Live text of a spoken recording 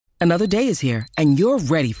Another day is here, and you're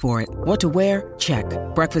ready for it. What to wear? Check.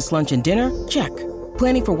 Breakfast, lunch, and dinner? Check.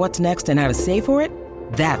 Planning for what's next and how to save for it?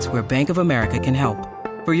 That's where Bank of America can help.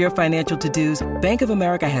 For your financial to-dos, Bank of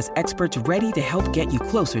America has experts ready to help get you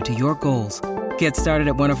closer to your goals. Get started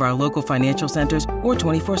at one of our local financial centers or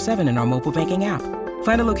 24/7 in our mobile banking app.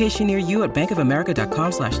 Find a location near you at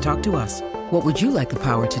bankofamerica.com/talktous. What would you like the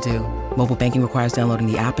power to do? Mobile banking requires downloading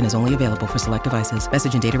the app and is only available for select devices.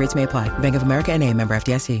 Message and data rates may apply. Bank of America N.A., member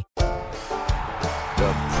FDIC.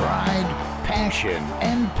 The pride, passion,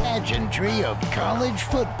 and pageantry of college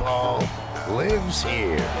football lives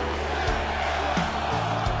here.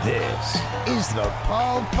 This is the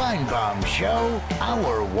Paul Feinbaum Show,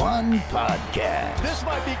 Hour 1 podcast. This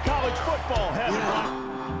might be college football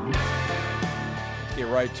heaven. Get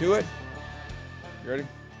right to it. You ready?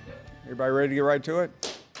 Everybody ready to get right to it?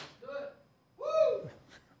 Let's do it. Woo!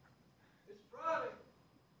 It's Friday.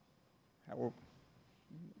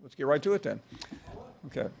 Let's get right to it then.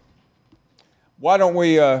 Okay. Why don't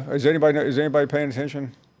we? Is anybody paying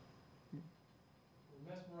attention?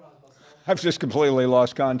 I've just completely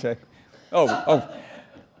lost contact. Oh!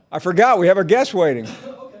 I forgot we have a guest waiting. Okay.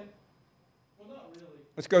 Well, not really.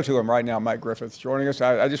 Let's go to him right now. Mike Griffiths joining us.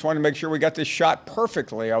 I just wanted to make sure we got this shot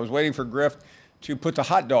perfectly. I was waiting for Griff to put the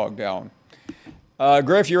hot dog down.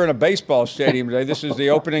 Griff, you're in a baseball stadium today. This is the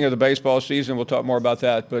opening of the baseball season. We'll talk more about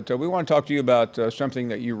that. But we want to talk to you about something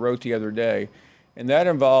that you wrote the other day, and that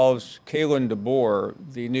involves Kalen DeBoer,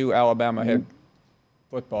 the new Alabama head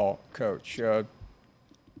football coach.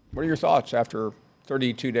 What are your thoughts after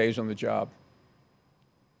 32 days on the job?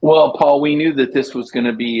 Well, Paul, we knew that this was going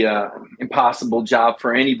to be an impossible job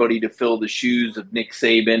for anybody to fill the shoes of Nick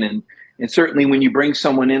Saban. And certainly when you bring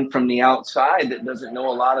someone in from the outside that doesn't know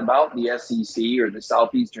a lot about the SEC or the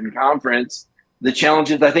Southeastern Conference, the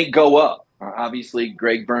challenges, I think, go up. Obviously,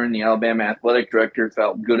 Greg Byrne, the Alabama athletic director,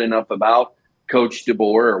 felt good enough about Coach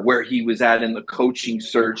DeBoer or where he was at in the coaching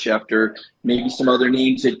search after maybe some other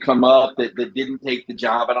names had come up that didn't take the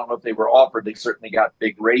job. I don't know if they were offered. They certainly got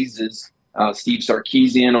big raises. Steve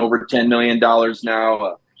Sarkisian, over $10 million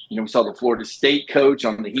now. We saw the Florida State coach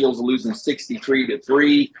on the heels of losing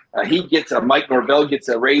 63-3. Mike Norvell gets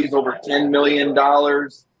a raise over $10 million.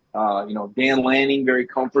 Dan Lanning, very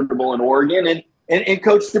comfortable in Oregon. And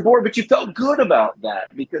Coach DeBoer, but you felt good about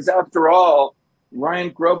that because after all, Ryan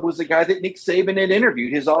Grubb was the guy that Nick Saban had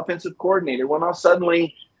interviewed, his offensive coordinator. Well, now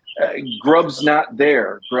suddenly Grubb's not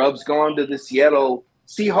there. Grubb's gone to the Seattle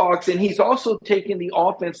Seahawks, and he's also taken the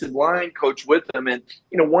offensive line coach with him. And,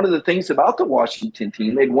 one of the things about the Washington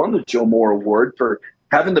team, they'd won the Joe Moore Award for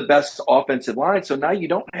having the best offensive line. So now you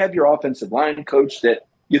don't have your offensive line coach that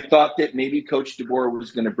you thought that maybe Coach DeBoer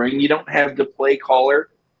was going to bring. You don't have the play caller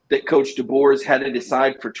that Coach DeBoer has had to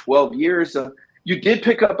decide for 12 years. You did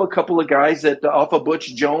pick up a couple of guys off of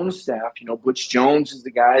Butch Jones' staff. Butch Jones is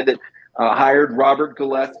the guy that hired Robert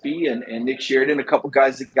Gillespie and Nick Sheridan, a couple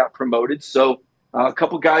guys that got promoted. So a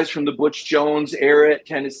couple guys from the Butch Jones era at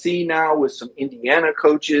Tennessee now with some Indiana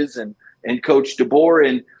coaches and Coach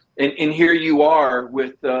DeBoer. And here you are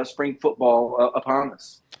with spring football upon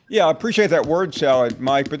us. Yeah, I appreciate that word salad,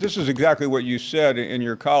 Mike, but this is exactly what you said in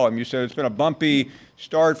your column. You said it's been a bumpy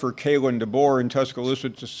start for Kalen DeBoer in Tuscaloosa,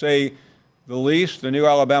 to say the least. The new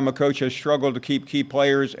Alabama coach has struggled to keep key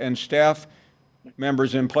players and staff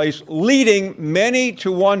members in place, leading many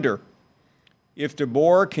to wonder if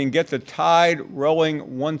DeBoer can get the tide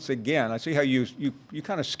rolling once again. I see how you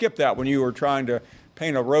kind of skipped that when you were trying to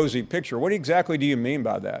paint a rosy picture. What exactly do you mean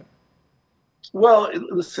by that? Well,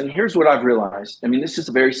 listen, here's what I've realized. I mean, this is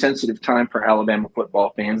a very sensitive time for Alabama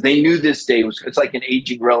football fans. They knew this day it's like an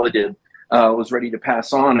aging relative was ready to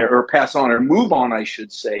pass on or move on, I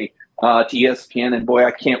should say, to ESPN. And boy,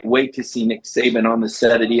 I can't wait to see Nick Saban on the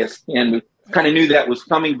set at ESPN. We kind of knew that was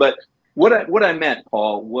coming, but what I meant,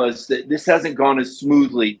 Paul, was that this hasn't gone as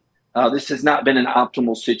smoothly. This has not been an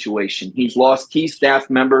optimal situation. He's lost key staff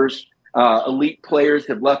members. Elite players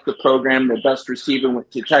have left the program. Their best receiver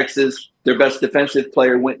went to Texas. Their best defensive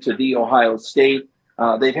player went to the Ohio State.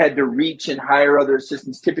 They've had to reach and hire other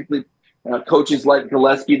assistants, typically coaches like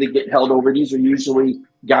Gillespie that get held over. These are usually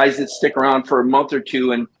guys that stick around for a month or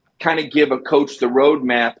two and kind of give a coach the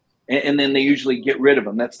roadmap, and then they usually get rid of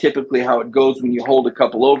them. That's typically how it goes when you hold a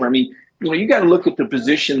couple over. I mean, you got to look at the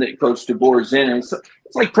position that Coach DeBoer is in. And it's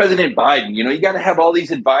like President Biden. You got to have all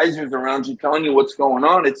these advisors around you telling you what's going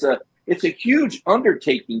on. It's a huge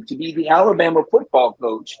undertaking to be the Alabama football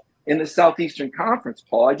coach in the Southeastern Conference,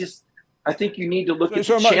 Paul. I think you need to look at the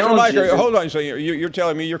challenges. Mike, hold on. So you're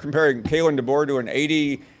telling me you're comparing Kalen DeBoer to an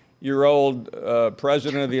 80-year-old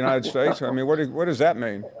president of the United States? I mean, what does that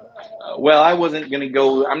mean? Well, I wasn't going to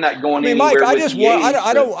go. I'm not going I mean, anywhere Mike, I with just the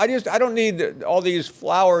want, age, I don't need all these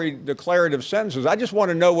flowery declarative sentences. I just want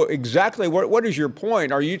to know exactly what is your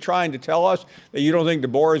point? Are you trying to tell us that you don't think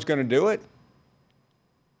DeBoer is going to do it?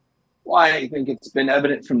 Well, I think it's been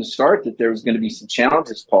evident from the start that there was going to be some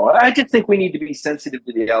challenges, Paul. I just think we need to be sensitive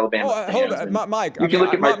to the Alabama fans. Hold on,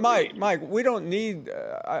 Mike. Mike, we don't need.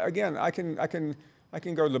 Again, I can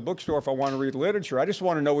go to the bookstore if I want to read literature. I just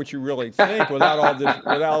want to know what you really think without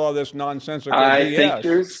all this nonsensical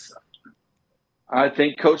BS. I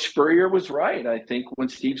think Coach Spurrier was right. I think when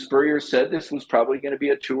Steve Spurrier said this was probably going to be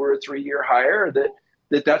a 2 or 3 year hire,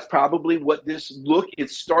 that's probably what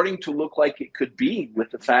it's starting to look like it could be,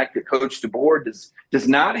 with the fact that Coach DeBoer does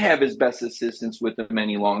not have his best assistants with him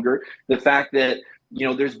any longer. The fact that,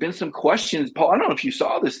 there's been some questions, Paul, I don't know if you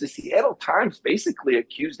saw this, the Seattle Times basically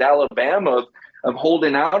accused Alabama of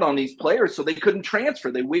holding out on these players so they couldn't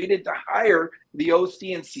transfer. They waited to hire the OC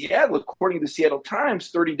in Seattle, according to the Seattle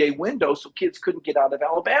Times, 30-day window, so kids couldn't get out of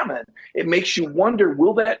Alabama. It makes you wonder,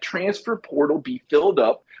 will that transfer portal be filled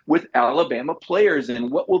up with Alabama players, and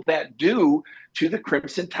what will that do to the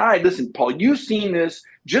Crimson Tide? Listen, Paul, you've seen this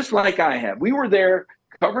just like I have. We were there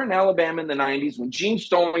covering Alabama in the 90s when Gene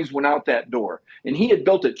Stallings went out that door, and he had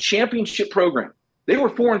built a championship program. They were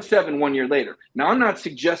 4-7 1 year later. Now, I'm not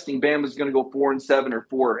suggesting Bama's going to go 4-7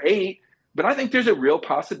 or 4-8, but I think there's a real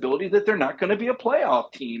possibility that they're not going to be a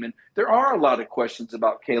playoff team. And there are a lot of questions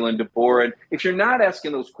about Kalen DeBoer. And if you're not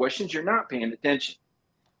asking those questions, you're not paying attention.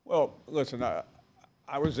 Well, listen,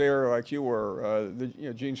 I was there like you were.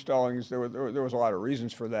 Gene Stallings, there was a lot of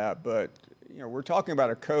reasons for that. But, we're talking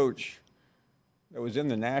about a coach that was in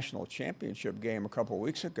the national championship game a couple of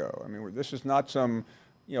weeks ago. I mean, this is not some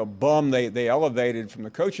bum they elevated from the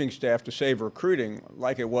coaching staff to save recruiting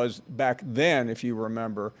like it was back then, if you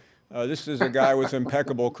remember. This is a guy with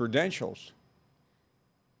impeccable credentials.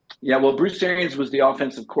 Yeah, well, Bruce Arians was the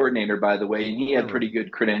offensive coordinator, by the way, and he had pretty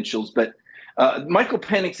good credentials. But Michael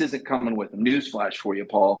Penix isn't coming with him. Newsflash for you,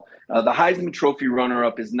 Paul. The Heisman Trophy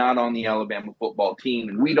runner-up is not on the Alabama football team,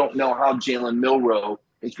 and we don't know how Jalen Milroe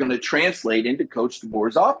is going to translate into Coach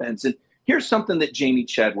DeBoer's offense. And here's something that Jamie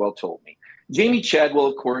Chadwell told me. Jamie Chadwell,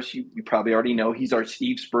 of course, you probably already know, he's our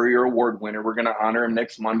Steve Spurrier Award winner. We're going to honor him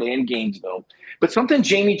next Monday in Gainesville. But something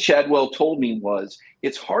Jamie Chadwell told me was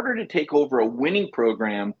it's harder to take over a winning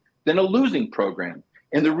program than a losing program.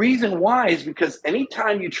 And the reason why is because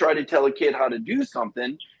anytime you try to tell a kid how to do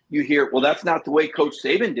something, you hear, well, that's not the way Coach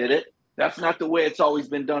Saban did it. That's not the way it's always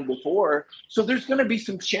been done before. So there's going to be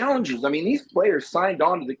some challenges. I mean, these players signed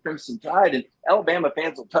on to the Crimson Tide, and Alabama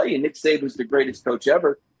fans will tell you Nick Saban's the greatest coach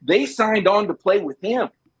ever. They signed on to play with him.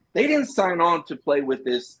 They didn't sign on to play with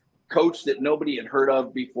this coach that nobody had heard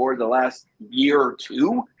of before the last year or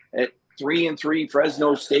two at 3-3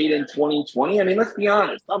 Fresno State in 2020. I mean, let's be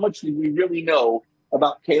honest. How much do we really know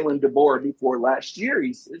about Kalen DeBoer before last year?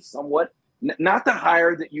 He's somewhat not the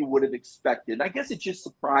hire that you would have expected. I guess it just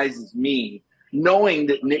surprises me knowing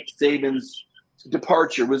that Nick Saban's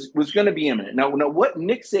departure was going to be imminent. Now, what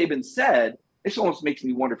Nick Saban said, this almost makes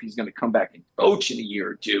me wonder if he's going to come back and coach in a year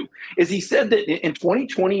or two, is he said that in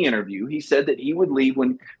 2020 interview, he said that he would leave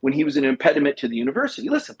when he was an impediment to the university.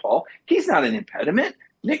 Listen, Paul, he's not an impediment.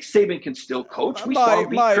 Nick Saban can still coach. We saw him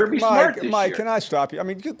beat Kirby Smart this year. Can I stop you? I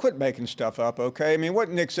mean, you quit making stuff up, okay? I mean,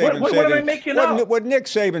 what Nick Saban what said. Am I making up? What Nick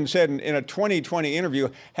Saban said in a 2020 interview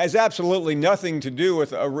has absolutely nothing to do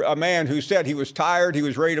with a man who said he was tired, he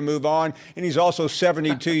was ready to move on, and he's also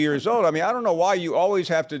 72 years old. I mean, I don't know why you always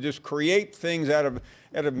have to just create things out of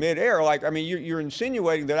midair. Like, I mean, you're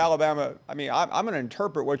insinuating that Alabama. I mean, I'm going to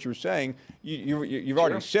interpret what you're saying. You've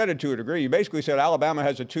already said it to a degree. You basically said Alabama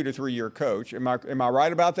has a 2 to 3 year coach. Am I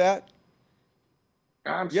right about that?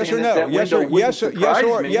 Yes or no?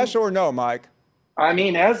 Yes or no, Mike? I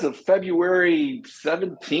mean, as of February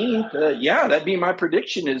 17th, yeah, that'd be my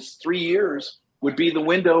prediction. Is 3 years would be the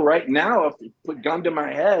window right now. If you put gun to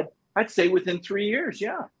my head, I'd say within 3 years.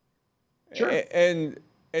 Yeah, sure.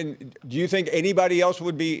 And do you think anybody else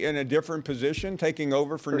would be in a different position taking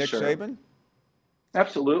over for Nick Saban?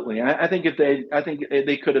 Absolutely. I think if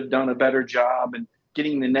they could have done a better job and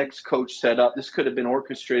getting the next coach set up, this could have been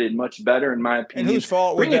orchestrated much better, in my opinion. And whose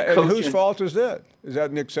fault was that? And whose fault is that? Is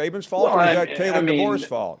that Nick Saban's fault, or is that Kalen DeBoer's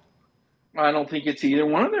fault? I don't think it's either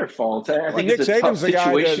one of their faults. I think Nick it's a Saban's tough the guy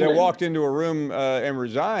situation. that walked into a room and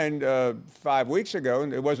resigned 5 weeks ago,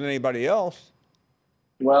 and it wasn't anybody else.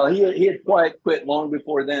 Well, he had quit long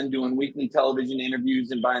before then, doing weekly television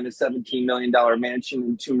interviews and buying a $17 million mansion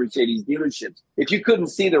and 2 Mercedes dealerships. If you couldn't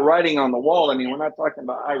see the writing on the wall, I mean, we're not talking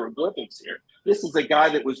about hieroglyphics here. This is a guy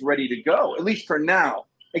that was ready to go, at least for now.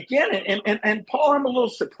 again, and Paul, I'm a little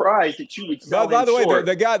surprised that you would sell By him the way, short.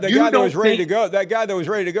 the guy that was ready to go, that guy that was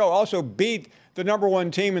ready to go also beat the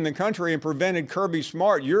 #1 team in the country and prevented Kirby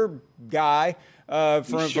Smart, your guy,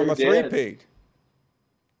 from a three-peat.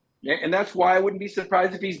 Yeah, and that's why I wouldn't be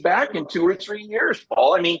surprised if he's back in 2 or 3 years,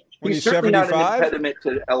 Paul. I mean, When he's he's certainly 75? not an impediment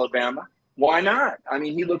to Alabama. Why not? I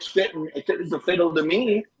mean, he looks fit and fit as a fiddle to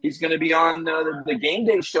me. He's going to be on the game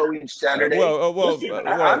day show each Saturday. Listen,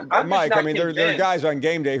 I'm Mike, I mean, there are convinced. guys on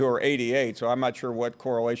game day who are 88, so I'm not sure what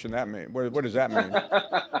correlation that means. What does that mean?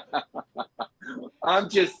 I'm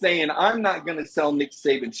just saying, I'm not going to sell Nick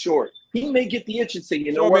Saban short. He may get the itch and say,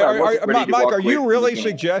 you know So, what? Mike, are you really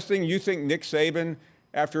suggesting you think Nick Saban,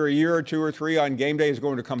 after a year or 2 or 3 on game day, is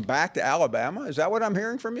going to come back to Alabama? Is that what I'm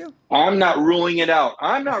hearing from you? I'm not ruling it out.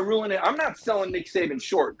 I'm not ruling it. I'm not selling Nick Saban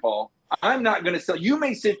short, Paul. I'm not going to sell. You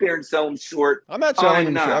may sit there and sell him short. I'm not selling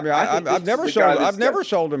him short. I mean, I've never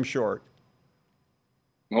sold him short.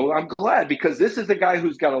 Well, I'm glad, because this is the guy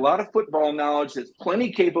who's got a lot of football knowledge, that's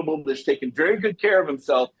plenty capable, that's taken very good care of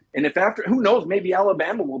himself. And if after, who knows, maybe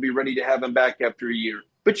Alabama will be ready to have him back after a year.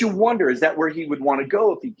 But you wonder, is that where he would want to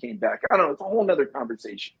go if he came back? I don't know. It's a whole nother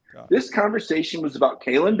conversation. This conversation was about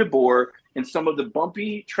Kalen DeBoer and some of the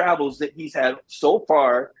bumpy travels that he's had so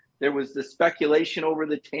far. There was the speculation over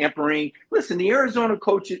the tampering. Listen, the Arizona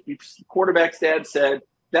coach, quarterback's dad said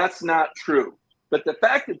that's not true. But the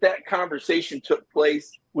fact that conversation took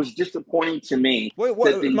place was disappointing to me.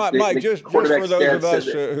 Mike, just for those of us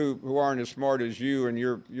who aren't as smart as you and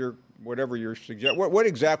your whatever you're suggesting, what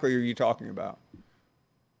exactly are you talking about?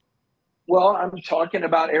 Well, I'm talking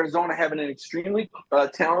about Arizona having an extremely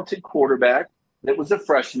talented quarterback that was a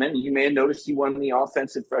freshman. You may have noticed he won the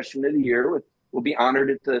Offensive Freshman of the Year. Will be honored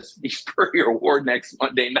at the Steve Spurrier Award next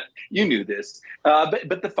Monday night. You knew this,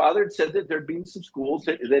 but the father had said that there'd been some schools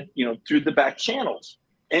that through the back channels,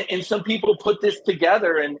 and some people put this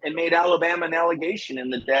together and made Alabama an allegation,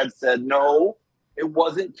 and the dad said no, it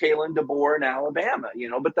wasn't Kalen DeBoer in Alabama.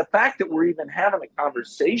 But the fact that we're even having a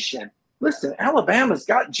conversation. Listen, Alabama's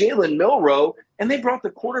got Jalen Milroe, and they brought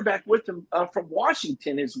the quarterback with them from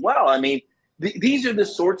Washington as well. I mean, these are the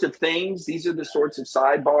sorts of things. These are the sorts of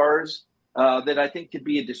sidebars that I think could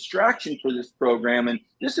be a distraction for this program. And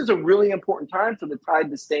this is a really important time for the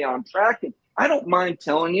Tide to stay on track. And I don't mind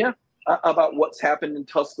telling you about what's happened in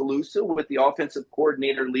Tuscaloosa with the offensive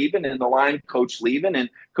coordinator leaving and the line coach leaving and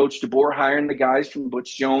Coach DeBoer hiring the guys from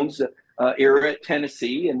Butch Jones' era at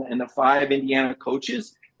Tennessee and the 5 Indiana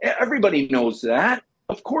coaches. Everybody knows that.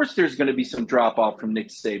 Of course, there's going to be some drop off from Nick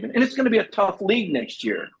Saban, and it's going to be a tough league next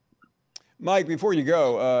year. Mike, before you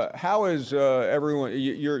go, how is everyone?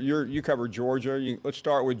 You cover Georgia. Let's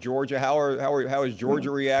start with Georgia. How is Georgia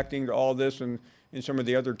reacting to all this and some of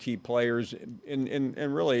the other key players in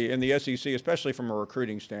really in the SEC, especially from a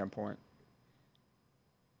recruiting standpoint?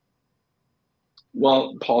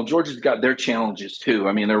 Well, Paul, Georgia's got their challenges too.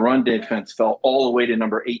 I mean, their run defense fell all the way to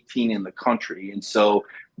number 18 in the country. And so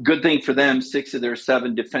good thing for them, 6 of their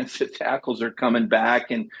 7 defensive tackles are coming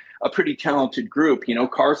back and a pretty talented group.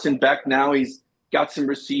 Carson Beck now, he's got some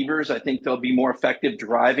receivers. I think they'll be more effective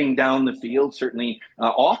driving down the field. Certainly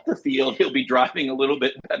off the field, he'll be driving a little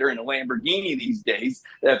bit better in a Lamborghini these days.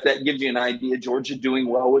 If that gives you an idea, Georgia doing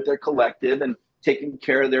well with their collective and taking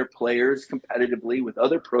care of their players competitively with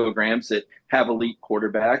other programs that have elite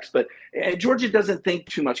quarterbacks. But Georgia doesn't think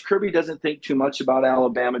too much. Kirby doesn't think too much about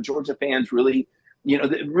Alabama. Georgia fans really,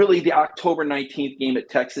 the October 19th game at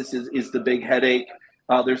Texas is the big headache.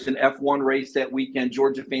 There's an F1 race that weekend.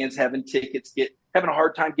 Georgia fans having a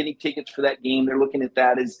hard time getting tickets for that game. They're looking at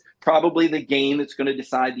that as probably the game that's going to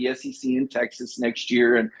decide the SEC in Texas next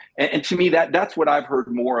year. And to me, that's what I've heard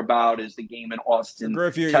more about is the game in Austin,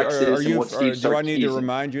 Texas. Do I need to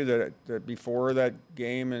remind you that before that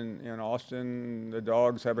game in Austin, the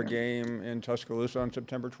Dogs have a game in Tuscaloosa on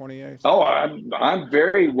September 28th? Oh, I'm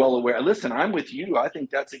very well aware. Listen, I'm with you. I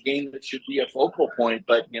think that's a game that should be a focal point.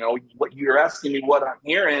 But, what you're asking me what I'm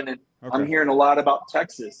hearing, and okay. I'm hearing a lot about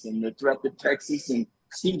Texas and the threat that Texas and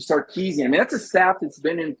Steve Sarkisian. I mean, that's a staff that's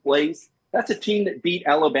been in place. That's a team that beat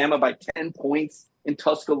Alabama by 10 points in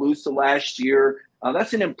Tuscaloosa last year.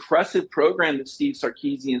 That's an impressive program that Steve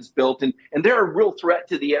Sarkisian's built, and they're a real threat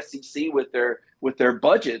to the SEC with their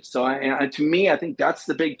budget. So, to me, I think that's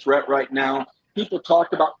the big threat right now. People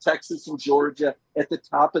talk about Texas and Georgia at the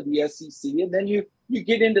top of the SEC, and then you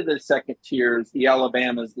get into the second tiers, the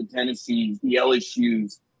Alabamas, the Tennessees, the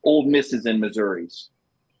LSUs, Ole Misses, and Missouris.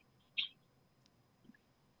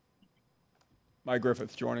 Mike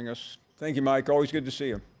Griffith joining us. Thank you, Mike. Always good to see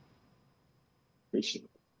you. Appreciate it.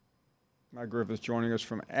 Mike Griffith joining us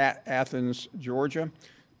from Athens, Georgia.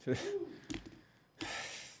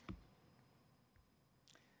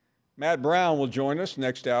 Matt Brown will join us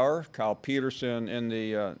next hour. Kyle Peterson in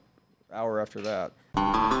the hour after that.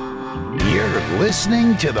 You're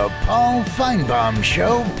listening to the Paul Feinbaum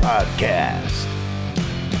Show podcast.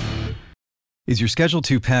 Is your schedule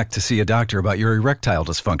too packed to see a doctor about your erectile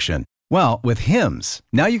dysfunction? Well, with Hims,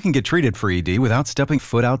 now you can get treated for ED without stepping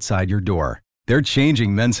foot outside your door. They're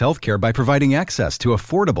changing men's healthcare by providing access to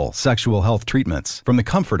affordable sexual health treatments from the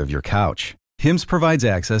comfort of your couch. Hims provides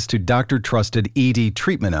access to doctor-trusted ED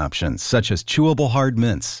treatment options such as chewable hard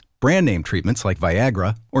mints, brand name treatments like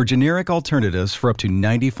Viagra, or generic alternatives for up to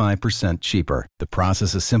 95% cheaper. The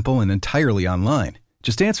process is simple and entirely online.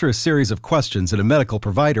 Just answer a series of questions and a medical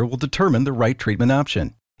provider will determine the right treatment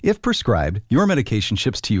option. If prescribed, your medication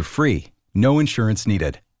ships to you free. No insurance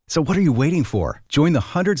needed. So what are you waiting for? Join the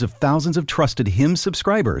hundreds of thousands of trusted Hims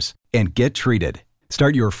subscribers and get treated.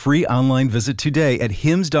 Start your free online visit today at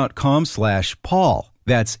hims.com/Paul.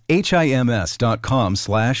 That's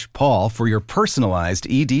HIMS.com/Paul for your personalized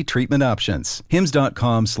ED treatment options.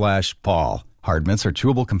 hims.com/Paul. Hard mints are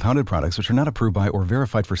chewable compounded products which are not approved by or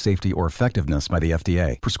verified for safety or effectiveness by the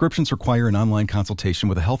FDA. Prescriptions require an online consultation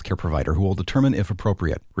with a healthcare provider who will determine if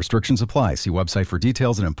appropriate. Restrictions apply. See website for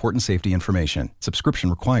details and important safety information. Subscription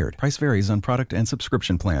required. Price varies on product and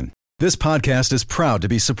subscription plan. This podcast is proud to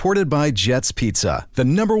be supported by Jets Pizza, the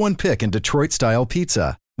 #1 pick in Detroit-style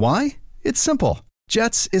pizza. Why? It's simple.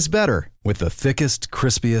 Jets is better. With the thickest,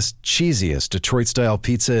 crispiest, cheesiest Detroit-style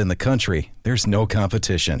pizza in the country, there's no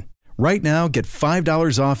competition. Right now, get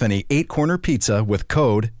 $5 off any 8-corner pizza with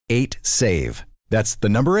code 8SAVE. That's the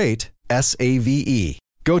number 8, SAVE.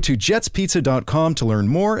 Go to jetspizza.com to learn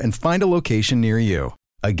more and find a location near you.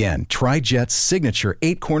 Again, try Jet's signature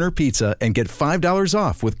 8-corner pizza and get $5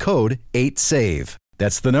 off with code 8SAVE.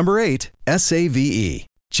 That's the number 8, SAVE.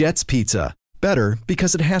 Jet's Pizza. Better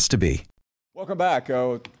because it has to be. Welcome back.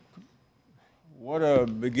 What a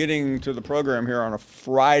beginning to the program here on a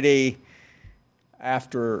Friday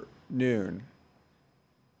afternoon.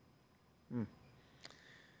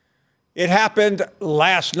 It happened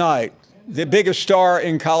last night. The biggest star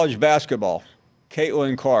in college basketball,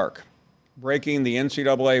 Caitlin Clark, breaking the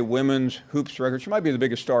NCAA women's hoops record. She might be the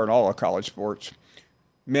biggest star in all of college sports.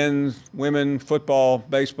 Men, women, football,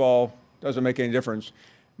 baseball, doesn't make any difference.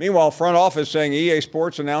 Meanwhile, front office saying EA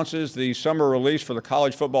Sports announces the summer release for the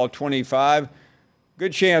College Football 25.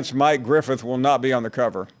 Good chance Mike Griffith will not be on the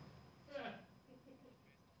cover.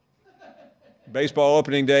 Baseball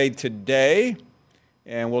opening day today,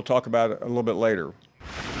 and we'll talk about it a little bit later.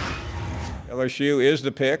 LSU is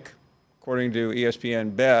the pick, according to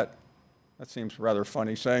ESPN Bet. That seems rather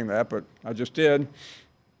funny saying that, but I just did.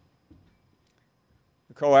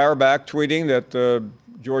 Nicole Auerbach tweeting that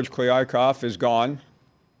George Kliavkoff is gone.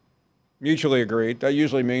 Mutually agreed. That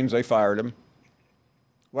usually means they fired him.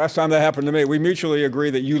 Last time that happened to me, we mutually agree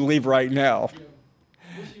that you leave right now.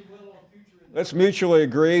 Let's mutually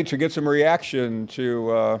agree to get some reaction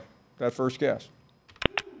to that first guess.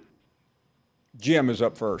 Jim is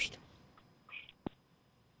up first.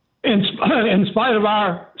 In spite of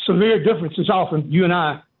our severe differences often, you and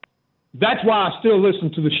I, that's why I still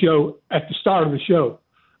listen to the show at the start of the show.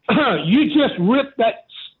 You just ripped that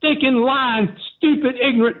stinking lying, stupid,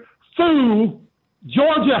 ignorant fool,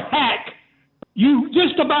 Georgia hack. You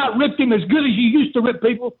just about ripped him as good as you used to rip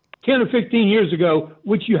people 10 or 15 years ago,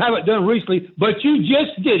 which you haven't done recently, but you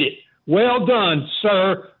just did it. Well done,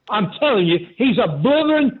 sir. I'm telling you, he's a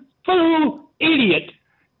blithering fool idiot.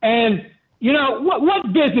 And, you know,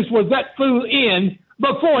 what business was that fool in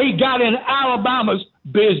before he got in Alabama's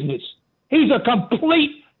business? He's a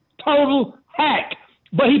complete, total hack.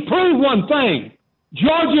 But he proved one thing.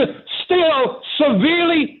 Georgia still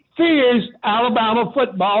severely fears Alabama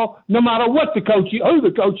football, no matter what who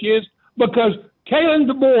the coach is, because Kalen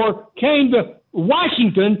DeBoer came to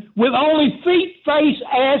Washington with only feet, face,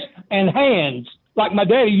 ass, and hands, like my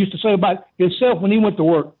daddy used to say about himself when he went to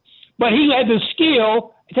work. But he had the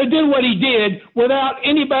skill to do what he did without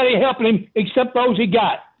anybody helping him except those he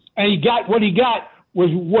got. And he got what he got was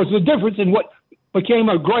the difference in what became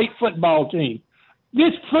a great football team.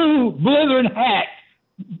 This fool, blithering hack,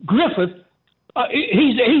 Griffith,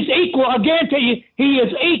 he's equal. I guarantee you, he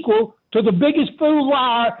is equal to the biggest fool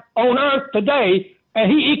liar on earth today, and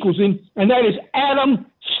he equals him, and that is Adam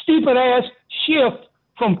stupid-ass Schiff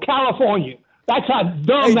from California. That's how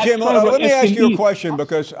dumb Hey, Jim, let me ask you a question, is.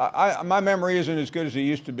 because my memory isn't as good as it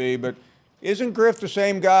used to be, but isn't Griff the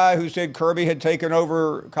same guy who said Kirby had taken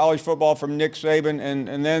over college football from Nick Saban,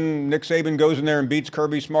 and then Nick Saban goes in there and beats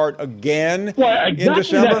Kirby Smart again in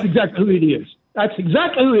December? That's exactly who it is. That's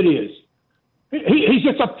exactly who it is. He's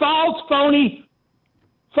just a false, phony,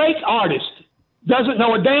 fake artist. doesn't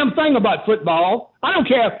know a damn thing about football. I don't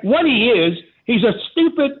care what he is. He's a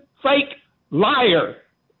stupid, fake liar.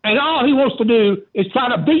 And all he wants to do is try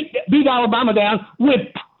to beat Alabama down with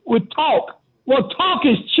talk. Well, talk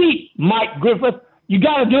is cheap, Mike Griffith. You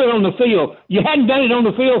got to do it on the field. You hadn't done it on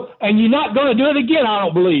the field, and you're not going to do it again, I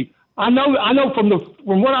don't believe. I know from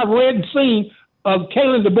what I've read and seen of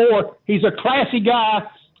Kalen DeBoer, he's a classy guy.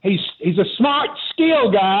 He's a smart,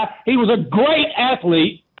 skilled guy. He was a great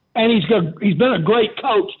athlete, and he's been a great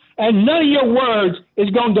coach. And none of your words is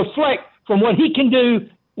going to deflect from what he can do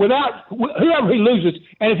without whoever he loses.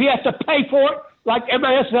 And if he has to pay for it, like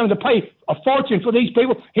everybody else is having to pay a fortune for these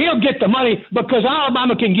people, he'll get the money because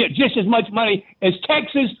Alabama can get just as much money as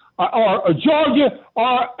Texas or Georgia,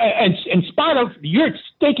 and in spite of your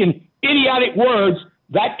stinking idiotic words,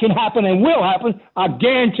 that can happen and will happen, I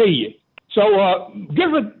guarantee you. So,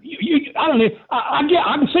 Griffith, I don't know. I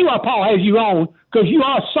can see why Paul has you on because you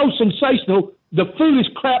are so sensational. The foolish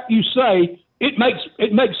crap you say, it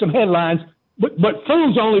makes some headlines, but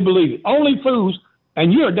fools only believe it. Only fools.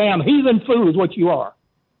 And you're a damn heathen fool is what you are.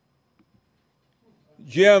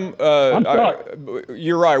 Jim,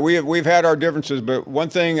 you're right. We've had our differences, but one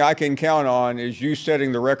thing I can count on is you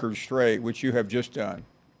setting the record straight, which you have just done.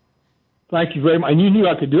 Thank you very much. And you knew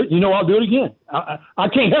I could do it. You know I'll do it again. I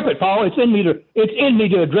can't help it, Paul. It's in me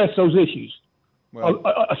to address those issues, well,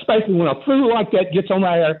 especially when a fool like that gets on the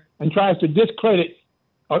air and tries to discredit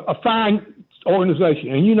a fine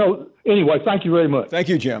organization. And anyway, thank you very much. Thank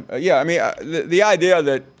you, Jim. The idea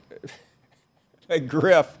that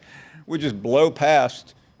Griff would just blow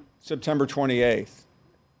past September 28th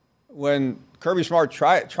when Kirby Smart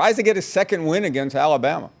tries to get his second win against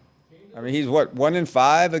Alabama. I mean, he's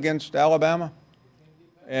 1-5 against Alabama?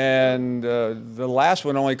 And the last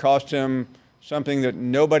one only cost him something that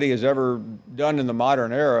nobody has ever done in the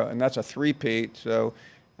modern era, and that's a three-peat. So,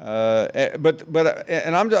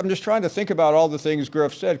 and I'm just trying to think about all the things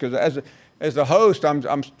Griff said, because as the host,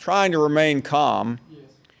 I'm trying to remain calm.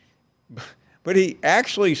 Yes. But he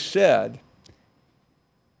actually said,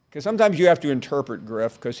 because sometimes you have to interpret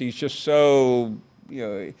Griff because he's just so,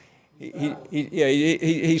 he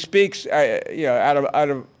speaks out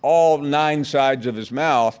of all nine sides of his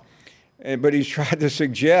mouth, but he's tried to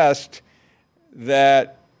suggest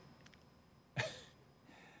that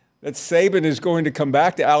Saban is going to come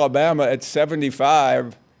back to Alabama at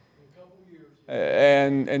 75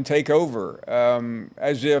 and take over,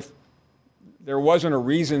 as if there wasn't a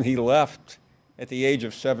reason he left at the age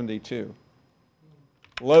of 72.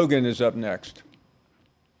 Logan is up next.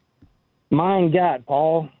 Mein Gott,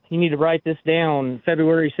 Paul. You need to write this down.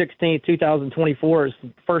 February 16th, 2024 is the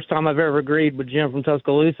first time I've ever agreed with Jim from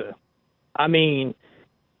Tuscaloosa. I mean,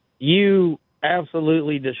 you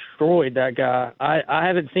absolutely destroyed that guy. I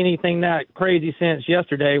haven't seen anything that crazy since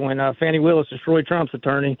yesterday when Fannie Willis destroyed Trump's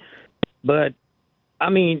attorney. But, I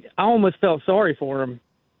mean, I almost felt sorry for him.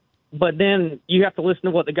 But then you have to listen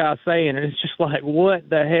to what the guy's saying, and it's just like, what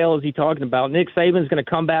the hell is he talking about? Nick Saban's going to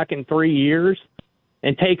come back in 3 years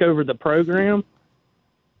and take over the program?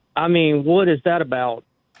 I mean, what is that about?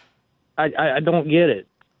 I don't get it.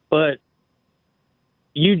 But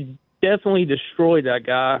you definitely destroyed that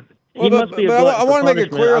guy. Well, I want to make it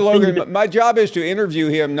clear, Logan, my job is to interview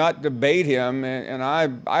him, not debate him, and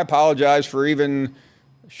I apologize for even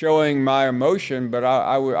showing my emotion, but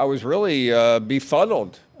I was really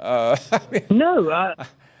befuddled. No,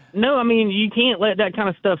 I mean, you can't let that kind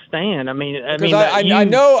of stuff stand. I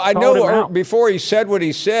know before he said what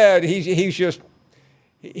he said,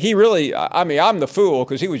 he really, I'm the fool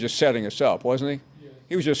because he was just setting us up, wasn't he?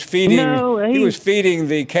 He was just feeding, he was feeding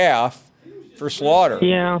the calf for slaughter.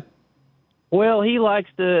 Yeah. Well, he likes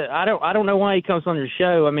to. I don't know why he comes on your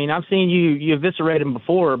show. I mean, I've seen you eviscerate him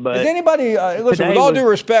before, but is anybody? Listen, with all due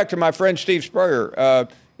respect to my friend Steve Spurrier,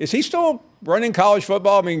 is he still running college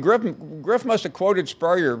football? I mean, Griff must have quoted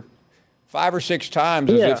Spurrier 5 or 6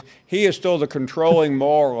 times as if he is still the controlling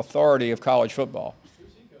moral authority of college football.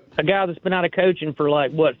 A guy that's been out of coaching for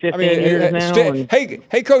 15 years now.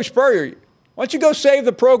 Hey, Coach Spurrier, why don't you go save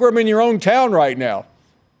the program in your own town right now?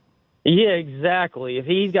 Yeah, exactly. If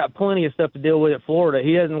he's got plenty of stuff to deal with at Florida,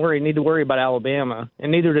 he doesn't need to worry about Alabama,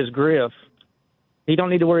 and neither does Griff. He don't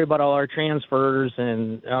need to worry about all our transfers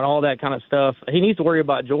and all that kind of stuff. He needs to worry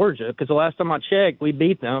about Georgia because the last time I checked, we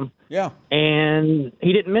beat them. Yeah. And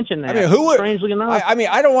he didn't mention that. Strangely enough.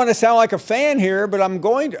 I don't want to sound like a fan here, but I'm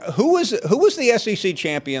going to. Who was the SEC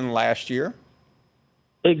champion last year?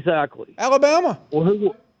 Exactly. Alabama.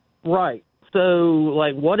 Well, right. So, who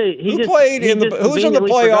was in the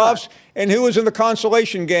playoffs and who was in the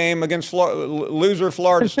consolation game against loser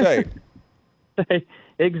Florida State?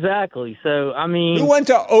 Exactly. So, I mean, who went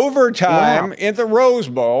to overtime in the Rose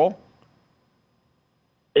Bowl.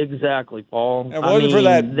 Exactly, Paul. And if it wasn't for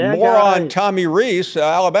that moron Tommy Rees,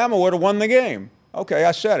 Alabama would have won the game. Okay,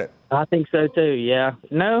 I said it. I think so too. Yeah.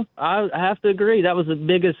 No, I have to agree. That was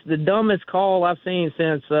the dumbest call I've seen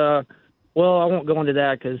since. Well, I won't go into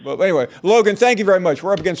that because. But anyway, Logan, thank you very much.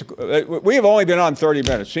 We're up against. We have only been on 30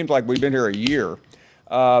 minutes. Seems like we've been here a year,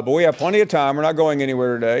 but we have plenty of time. We're not going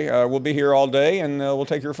anywhere today. We'll be here all day, and we'll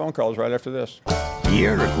take your phone calls right after this.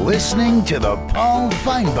 You're listening to the Paul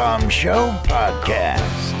Finebaum Show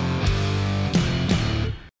podcast.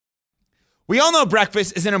 We all know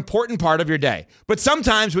breakfast is an important part of your day, but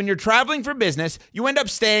sometimes when you're traveling for business, you end up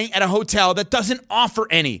staying at a hotel that doesn't offer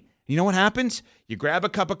any. You know what happens? You grab a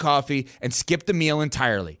cup of coffee and skip the meal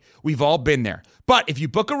entirely. We've all been there. But if you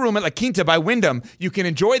book a room at La Quinta by Wyndham, you can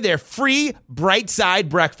enjoy their free Bright Side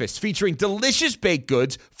breakfast featuring delicious baked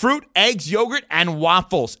goods, fruit, eggs, yogurt, and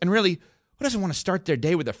waffles. And really, who doesn't want to start their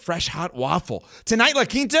day with a fresh, hot waffle? Tonight, La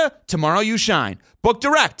Quinta, tomorrow you shine. Book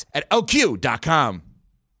direct at lq.com.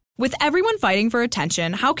 With everyone fighting for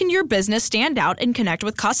attention, how can your business stand out and connect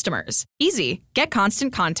with customers? Easy. Get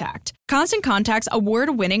Constant Contact. Constant Contact's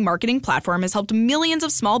award-winning marketing platform has helped millions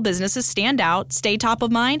of small businesses stand out, stay top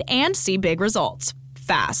of mind, and see big results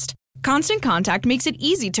fast. Constant Contact makes it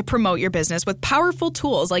easy to promote your business with powerful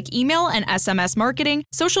tools like email and SMS marketing,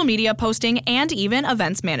 social media posting, and even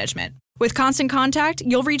events management. With Constant Contact,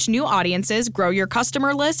 you'll reach new audiences, grow your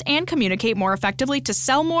customer list, and communicate more effectively to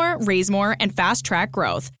sell more, raise more, and fast-track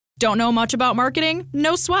growth. Don't know much about marketing?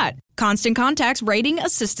 No sweat. Constant Contact's writing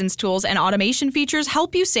assistance tools and automation features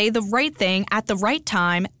help you say the right thing at the right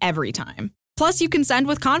time, every time. Plus, you can send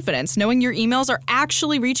with confidence, knowing your emails are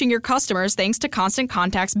actually reaching your customers thanks to Constant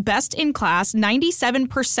Contact's best-in-class 97%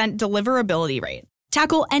 deliverability rate.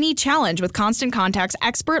 Tackle any challenge with Constant Contact's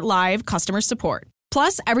expert live customer support.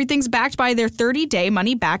 Plus, everything's backed by their 30-day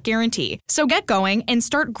money-back guarantee. So get going and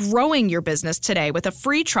start growing your business today with a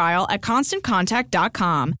free trial at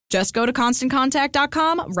ConstantContact.com. Just go to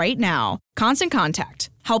ConstantContact.com right now. Constant Contact,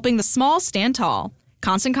 helping the small stand tall.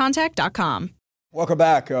 ConstantContact.com. Welcome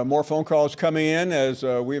back. More phone calls coming in as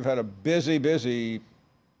we've had a busy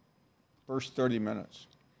first 30 minutes.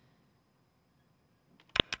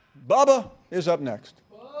 Bubba is up next.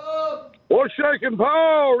 What's shaking,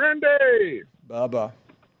 Paul? Randy. Bubba.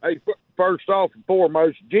 Hey, first off and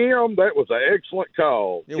foremost, Jim, that was an excellent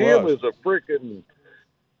call. Jim is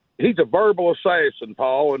he's a verbal assassin,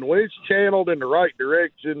 Paul, and when it's channeled in the right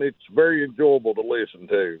direction, it's very enjoyable to listen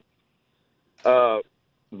to.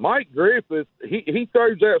 Mike Griffith, he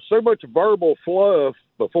throws out so much verbal fluff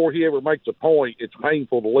before he ever makes a point, it's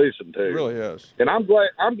painful to listen to. It really is. And I'm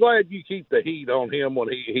glad you keep the heat on him when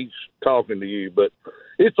he's talking to you, but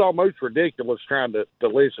it's almost ridiculous trying to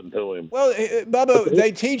listen to him. Well, Bubba,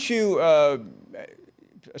 they teach you,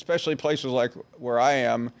 especially places like where I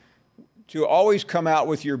am, to always come out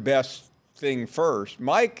with your best thing first.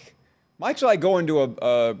 Mike's like going to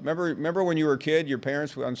remember when you were a kid, your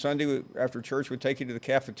parents on Sunday after church would take you to the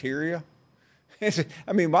cafeteria?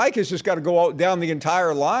 I mean, Mike has just got to go down the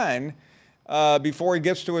entire line before he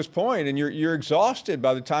gets to his point, and you're exhausted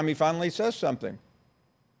by the time he finally says something.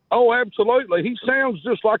 Oh, absolutely. He sounds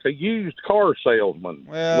just like a used car salesman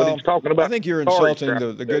when he's talking about. I think you're insulting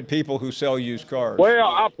the good people who sell used cars. Well,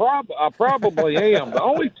 I probably am. The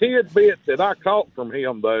only tidbit that I caught from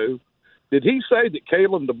him, though, did he say that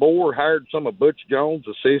Kalen DeBoer hired some of Butch Jones'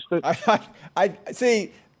 assistants? I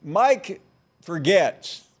see. Mike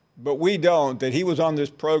forgets, but we don't, that he was on this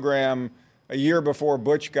program a year before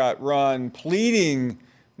Butch got run, pleading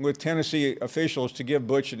with Tennessee officials to give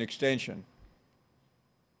Butch an extension.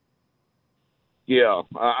 Yeah,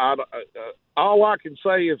 all I can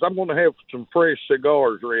say is I'm going to have some fresh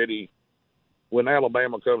cigars ready when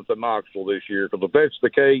Alabama comes to Knoxville this year, because if that's the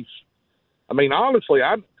case, I mean, honestly,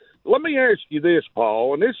 let me ask you this,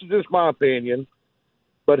 Paul, and this is just my opinion,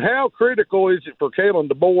 but how critical is it for Kalen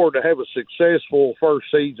DeBoer to have a successful first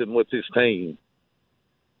season with his team?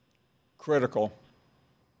 Critical.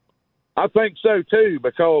 I think so, too,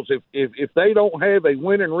 because if they don't have a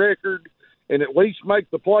winning record and at least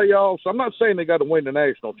make the playoffs, I'm not saying they got to win the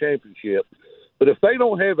national championship, but if they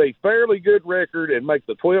don't have a fairly good record and make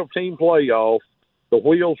the 12-team playoff, the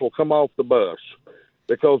wheels will come off the bus,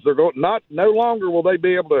 because they're no longer will they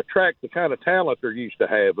be able to attract the kind of talent they're used to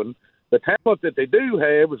having. The talent that they do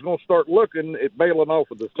have is going to start looking at bailing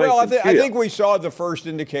off of the Well, I think we saw the first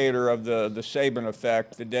indicator of the Saban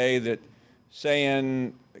effect the day that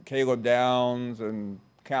Sayin, Caleb Downs, and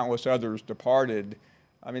countless others departed.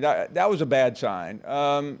 I mean, that was a bad sign.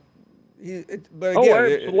 But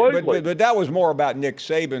again, absolutely. But that was more about Nick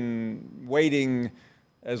Saban waiting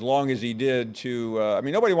as long as he did to, I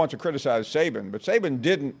mean, nobody wants to criticize Saban, but Saban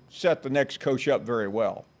didn't set the next coach up very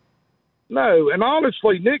well. No, and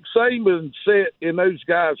honestly, Nick Saban sat in those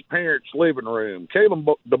guys' parents' living room. Kalen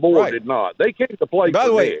DeBoer did not. They came to play. By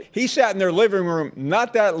the way, he sat in their living room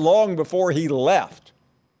not that long before he left.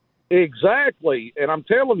 Exactly, and I'm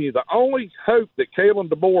telling you, the only hope that Kalen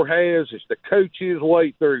DeBoer has is to coach his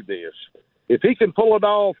way through this. If he can pull it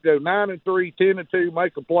off, go 9-3, 10-2,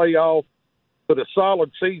 make a playoff, put a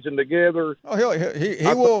solid season together.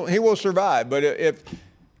 Oh, he will survive. But if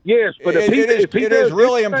yes, but if it is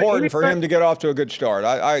really important for him to get off to a good start.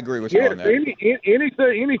 I agree with you on that.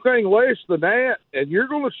 Anything less than that, and you're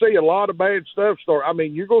going to see a lot of bad stuff start. I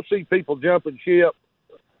mean, you're going to see people jumping ship.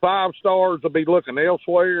 5 stars will be looking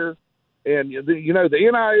elsewhere. And, the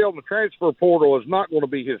NIL and the transfer portal is not going to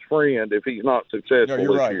be his friend if he's not successful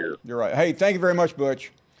this year. You're right. Hey, thank you very much,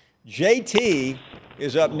 Butch. JT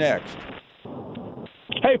is up next.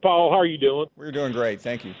 Hey, Paul. How are you doing? We're doing great.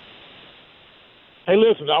 Thank you. Hey,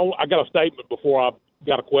 listen, I got a statement before I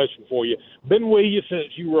got a question for you. Been with you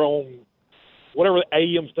since you were on whatever the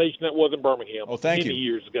AM station that was in Birmingham many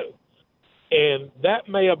years ago. And that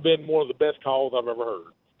may have been one of the best calls I've ever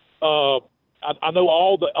heard. I know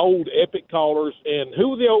all the old epic callers. And who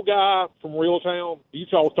was the old guy from Reeltown? You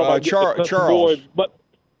always talk about Charles. Boy, but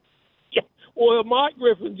yeah, well, Mike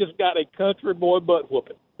Griffin just got a country boy butt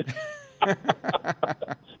whooping. I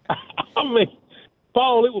mean,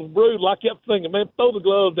 Paul, it was brutal. I kept thinking, man, throw the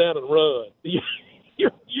gloves down and run.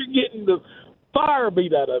 You're getting the fire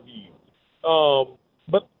beat out of you.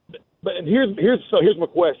 But here's my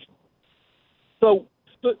question. So,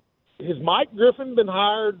 has Mike Griffin been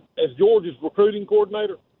hired as Georgia's recruiting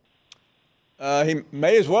coordinator? He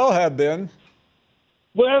may as well have been.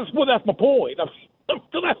 Well, that's my point.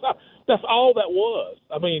 That's all that was.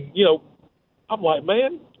 I mean, I'm like,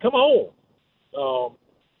 man, come on.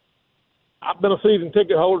 I've been a season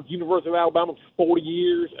ticket holder at the University of Alabama for 40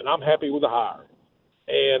 years, and I'm happy with the hire.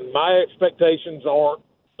 And my expectations aren't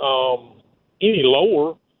any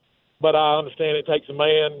lower. But I understand it takes a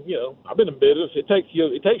man, I've been in business. It takes you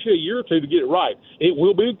a year or two to get it right. It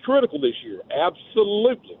will be critical this year,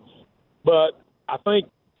 absolutely. But I think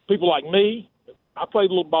people like me, I played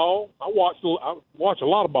a little ball. I watch a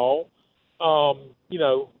lot of ball.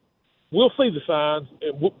 We'll see the signs,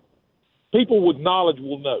 and people with knowledge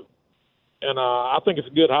will know. And I think it's a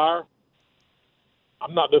good hire.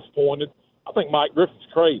 I'm not disappointed. I think Mike Griffin's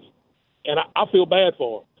crazy, and I feel bad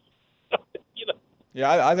for him.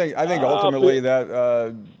 Yeah, I think ultimately that,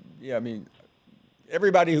 I mean,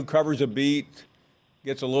 everybody who covers a beat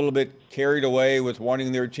gets a little bit carried away with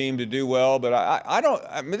wanting their team to do well. But I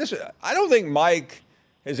don't think Mike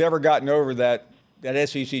has ever gotten over that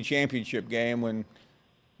SEC championship game when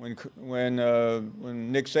Nick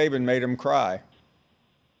Saban made him cry.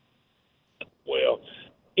 Well,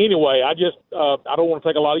 anyway, I don't want to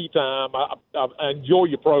take a lot of your time. I enjoy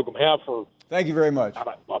your program. Thank you very much.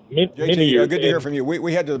 Many years. Good to hear from you.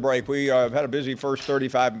 We head to the break. We had a busy first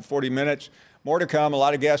 35, 40 minutes. More to come. A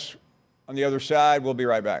lot of guests on the other side. We'll be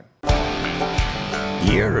right back.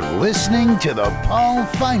 You're listening to the Paul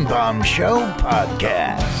Feinbaum Show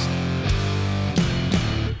podcast.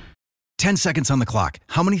 10 seconds on the clock.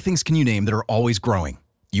 How many things can you name that are always growing?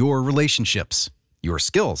 Your relationships, your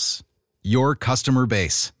skills, your customer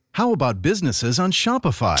base. How about businesses on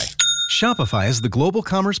Shopify? Shopify is the global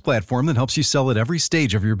commerce platform that helps you sell at every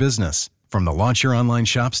stage of your business. From the launch your online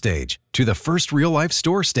shop stage, to the first real-life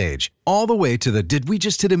store stage, all the way to the did we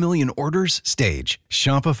just hit a million orders stage.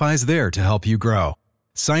 Shopify's there to help you grow.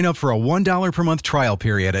 Sign up for a $1 per month trial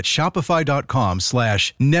period at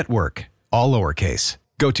shopify.com/network, all lowercase.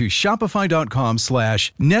 Go to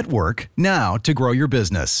shopify.com/network now to grow your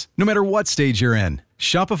business, no matter what stage you're in.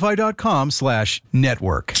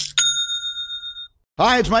 Shopify.com/network.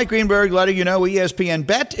 Hi, it's Mike Greenberg letting you know ESPN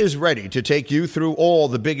Bet is ready to take you through all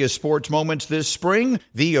the biggest sports moments this spring.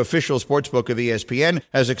 The official sportsbook of ESPN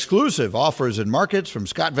has exclusive offers and markets from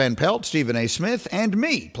Scott Van Pelt, Stephen A. Smith, and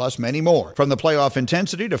me, plus many more. From the playoff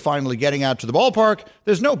intensity to finally getting out to the ballpark,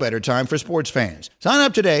 there's no better time for sports fans. Sign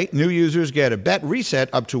up today. New users get a bet reset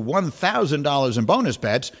up to $1,000 in bonus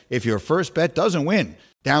bets if your first bet doesn't win.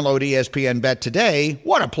 Download ESPN Bet today.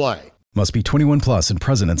 What a play. Must be 21 plus and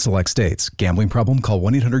present in select states. Gambling problem? Call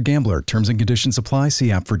 1-800-GAMBLER. Terms and conditions apply.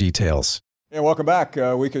 See app for details. And welcome back.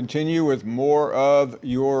 We continue with more of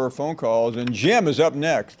your phone calls. And Jim is up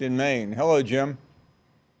next in Maine. Hello, Jim.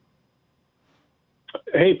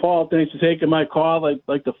 Hey, Paul. Thanks for taking my call. I'd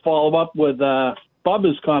like to follow up with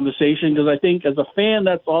Bubba's conversation because I think as a fan,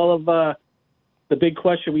 that's all of the big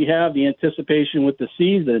question we have, the anticipation with the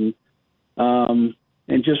season.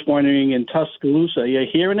 And just wondering, in Tuscaloosa, are you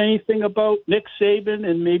hearing anything about Nick Saban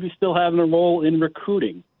and maybe still having a role in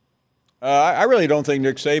recruiting? I really don't think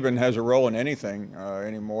Nick Saban has a role in anything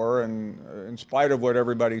anymore. And in spite of what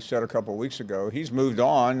everybody said a couple of weeks ago, he's moved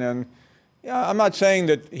on. And yeah, I'm not saying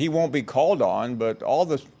that he won't be called on, but all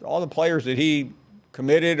the players that he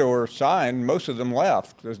committed or signed, most of them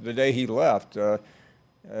left the day he left.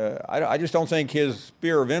 I just don't think his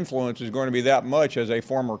sphere of influence is going to be that much as a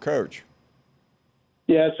former coach.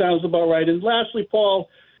 Yeah, it sounds about right. And lastly, Paul,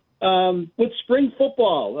 with spring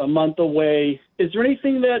football a month away, is there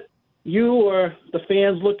anything that you or the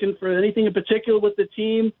fans looking for, anything in particular with the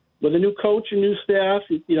team, with a new coach and new staff,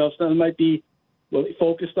 something might be really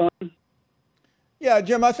focused on? Yeah,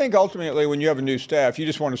 Jim, I think ultimately when you have a new staff, you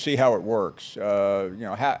just want to see how it works.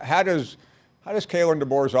 How does Kalen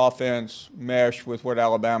DeBoer's offense mesh with what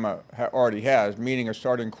Alabama already has, meaning a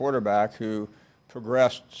starting quarterback who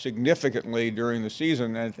progressed significantly during the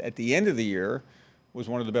season and at the end of the year was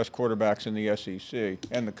one of the best quarterbacks in the SEC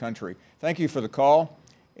and the country. Thank you for the call.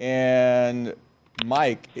 And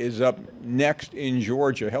Mike is up next in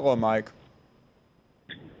Georgia. Hello, Mike.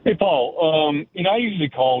 Hey, Paul. I usually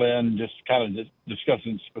call in just kind of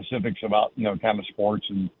discussing specifics about, kind of sports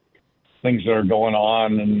and things that are going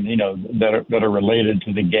on and, that are related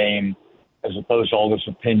to the game as opposed to all this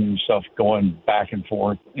opinion stuff going back and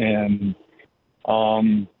forth. And,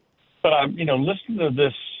 but I'm, listening to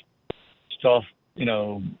this stuff,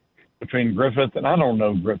 between Griffith and I don't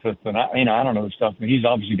know Griffith and I don't know stuff. I mean, he's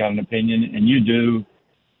obviously got an opinion and you do.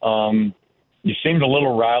 You seemed a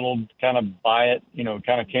little rattled kind of by it,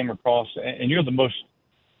 kind of came across, and you're the most,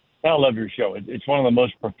 I love your show. It's one of the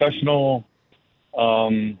most professional,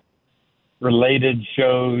 related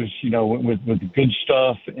shows, with good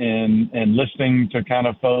stuff and listening to kind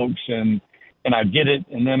of folks and I get it.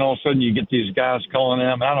 And then all of a sudden you get these guys calling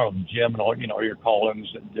them, I don't know, Jim and all, your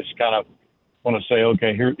call-ins that just kind of want to say,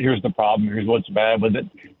 okay, here's the problem. Here's what's bad with it.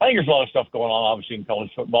 I think there's a lot of stuff going on, obviously, in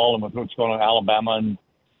college football and with what's going on in Alabama and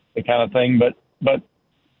the kind of thing. But I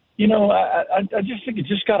just think it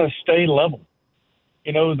just got to stay level.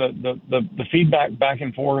 The feedback back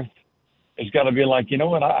and forth has got to be like, you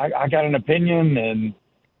know what, I got an opinion and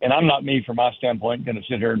I'm not me from my standpoint going to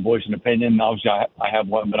sit here and voice an opinion. Obviously, I have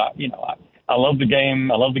one, but I love the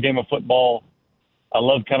game. I love the game of football. I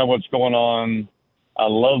love kind of what's going on. I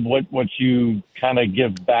love what you kind of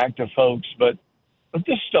give back to folks, but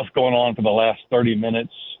this stuff going on for the last 30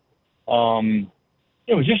 minutes,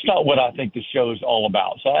 it was just not what I think the show is all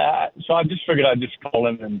about. So I just figured I'd just call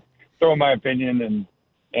in and throw my opinion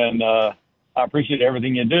and I appreciate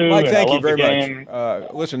everything you do. Mike, thank you very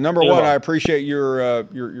much. Listen, number one, I appreciate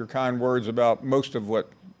your kind words about most of what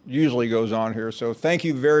usually goes on here. So thank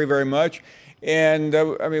you very, very much. And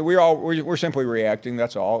we're simply reacting.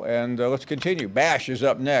 That's all. And let's continue. Bash is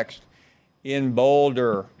up next in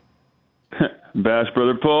Boulder. Bash,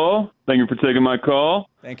 brother Paul. Thank you for taking my call.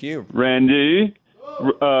 Thank you, Randy.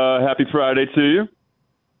 Happy Friday to you.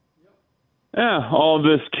 Yeah, all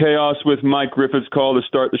this chaos with Mike Griffith's call to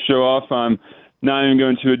start the show off. I'm not even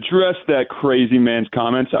going to address that crazy man's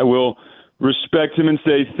comments. I will respect him and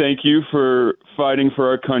say thank you for fighting for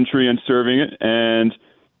our country and serving it. And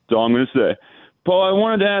that's all I'm going to say. Paul, I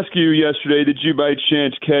wanted to ask you yesterday, did you by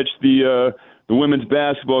chance catch the women's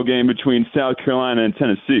basketball game between South Carolina and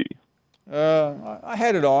Tennessee? I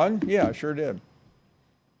had it on. Yeah, I sure did.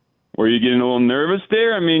 Were you getting a little nervous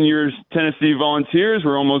there? I mean, your Tennessee Volunteers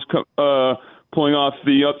were almost pulling off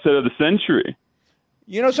the upset of the century.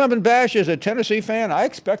 You know something, Bash, as a Tennessee fan, I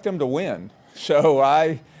expect them to win. So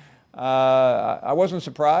I wasn't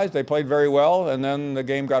surprised. They played very well, and then the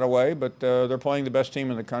game got away. But they're playing the best team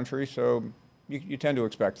in the country, so you tend to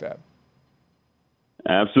expect that.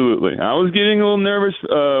 Absolutely. I was getting a little nervous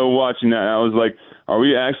watching that. I was like, are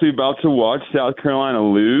we actually about to watch South Carolina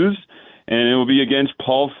lose? And it will be against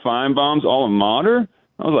Paul Feinbaum's alma mater?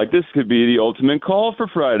 I was like, this could be the ultimate call for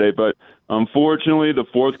Friday. But unfortunately, the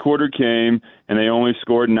fourth quarter came, and they only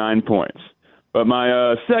scored 9 points. But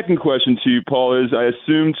my second question to you, Paul, is I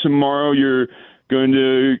assume tomorrow you're going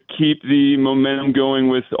to keep the momentum going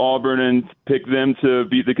with Auburn and pick them to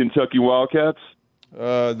beat the Kentucky Wildcats?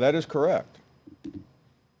 That is correct.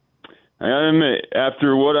 I gotta admit,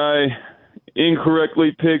 after what I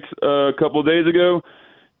incorrectly picked a couple of days ago,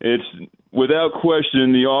 it's without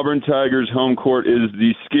question the Auburn Tigers' home court is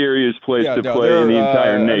the scariest place to play in the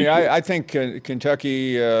entire nation. I think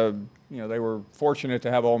Kentucky, they were fortunate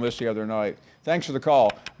to have Ole Miss the other night. Thanks for the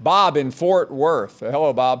call. Bob in Fort Worth.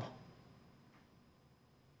 Hello, Bob.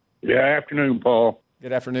 Yeah, afternoon, Paul.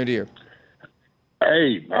 Good afternoon to you.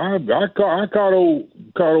 Hey, I caught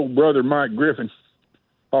old brother Mike Griffin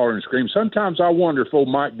holler and scream. Sometimes I wonder if old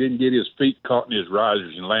Mike didn't get his feet caught in his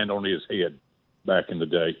risers and land on his head back in the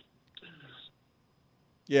day.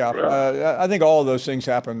 Yeah, I think all of those things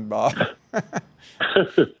happened, Bob.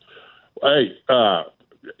 Hey,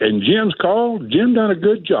 and Jim's call, Jim done a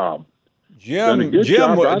good job. Jim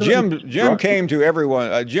came to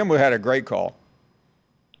everyone. Jim had a great call.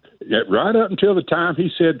 Yeah, right up until the time he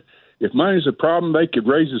said, if money's a problem, they could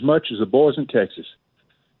raise as much as the boys in Texas.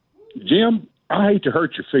 Jim, I hate to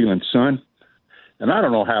hurt your feelings, son. And I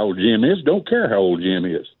don't know how old Jim is. Don't care how old Jim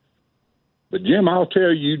is. But, Jim, I'll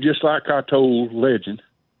tell you, just like I told Legend,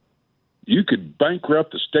 you could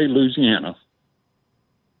bankrupt the state of Louisiana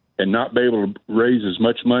and not be able to raise as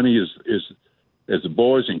much money as the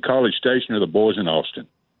boys in College Station or the boys in Austin.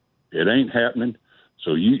 It ain't happening.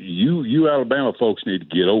 So you Alabama folks need to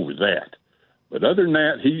get over that. But other than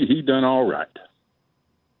that, he done all right.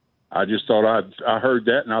 I just thought I heard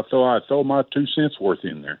that, and I thought I'd throw my 2 cents worth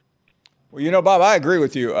in there. Well, you know, Bob, I agree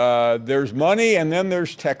with you. There's money, and then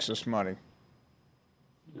there's Texas money.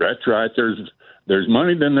 That's right. There's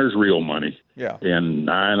money, then there's real money. Yeah. And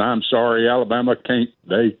I'm sorry, Alabama can't.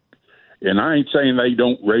 And I ain't saying they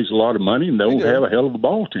don't raise a lot of money and don't have a hell of a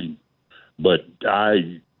ball team, but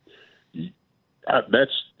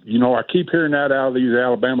that's, you know, I keep hearing that out of these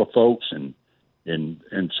Alabama folks, and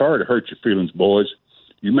sorry to hurt your feelings, boys.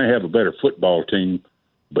 You may have a better football team,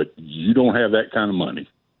 but you don't have that kind of money.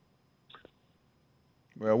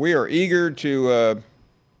 Well, we are eager to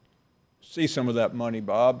see some of that money,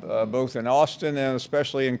 Bob, both in Austin and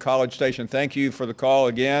especially in College Station. Thank you for the call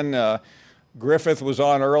again. Griffith was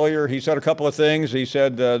on earlier. He said a couple of things. He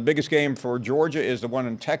said the biggest game for Georgia is the one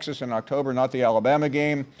in Texas in October, not the Alabama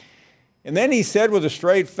game. And then he said with a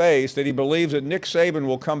straight face that he believes that Nick Saban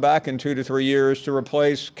will come back in 2 to 3 years to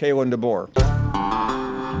replace Kalen DeBoer.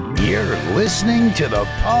 You're listening to the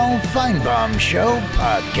Paul Feinbaum Show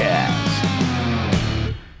podcast.